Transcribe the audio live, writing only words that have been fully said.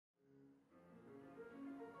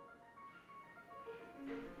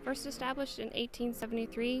First established in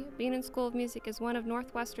 1873, Bienen School of Music is one of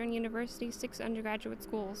Northwestern University's 6 undergraduate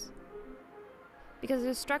schools. Because it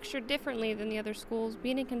is structured differently than the other schools,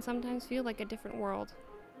 Bienen can sometimes feel like a different world.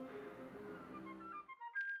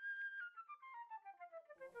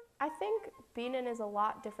 I think Bienen is a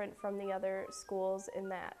lot different from the other schools in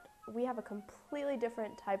that we have a completely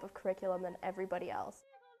different type of curriculum than everybody else.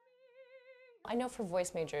 I know for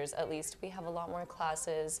voice majors, at least, we have a lot more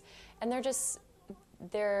classes, and they're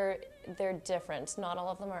different. Not all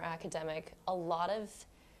of them are academic. A lot of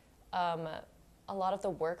the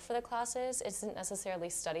work for the classes isn't necessarily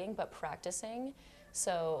studying, but practicing.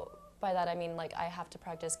 So by that I mean, like, I have to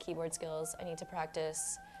practice keyboard skills. I need to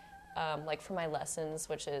practice like for my lessons,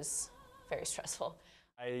 which is very stressful.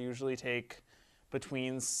 I usually take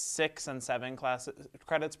between 6 and 7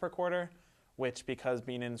 credits per quarter, which, because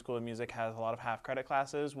Bienen School of Music has a lot of half-credit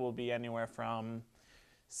classes, will be anywhere from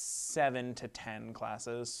 7 to 10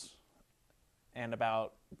 classes and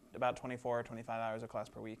about 24 or 25 hours of class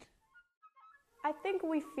per week. I think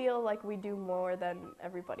we feel like we do more than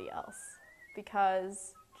everybody else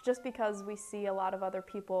because we see a lot of other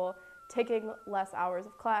people taking less hours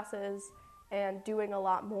of classes and doing a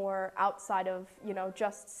lot more outside of,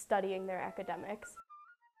 just studying their academics.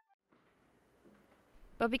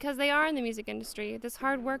 But because they are in the music industry, this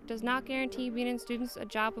hard work does not guarantee Bienen students a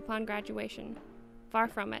job upon graduation. Far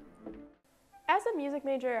from it. As a music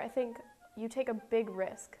major, I think you take a big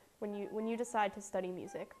risk when you decide to study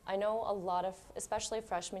music. I know a lot of, especially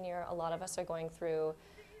freshman year, a lot of us are going through,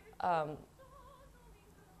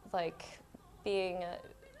 like, being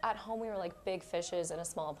at home we were like big fishes in a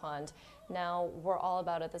small pond. Now we're all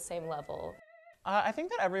about at the same level. I think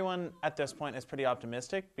that everyone at this point is pretty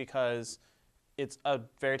optimistic because it's a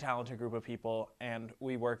very talented group of people and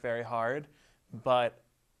we work very hard, but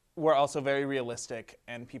we're also very realistic,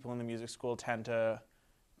 and people in the music school tend to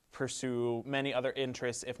pursue many other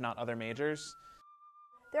interests, if not other majors.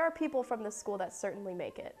 There are people from this school that certainly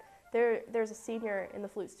make it. There's a senior in the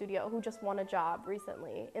flute studio who just won a job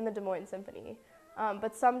recently in the Des Moines Symphony,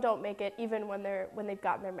 but some don't make it even when they've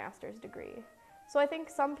gotten their master's degree. So I think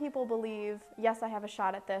some people believe, yes, I have a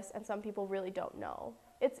shot at this, and some people really don't know.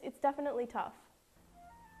 It's definitely tough.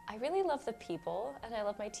 I really love the people, and I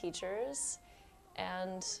love my teachers,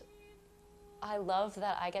 and I love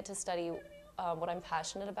that I get to study what I'm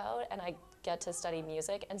passionate about, and I get to study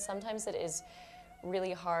music, and sometimes it is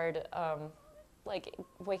really hard, like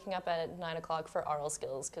waking up at 9 o'clock for oral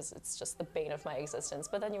skills, because it's just the bane of my existence,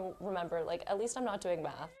 but then you remember, like, at least I'm not doing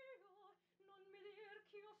math.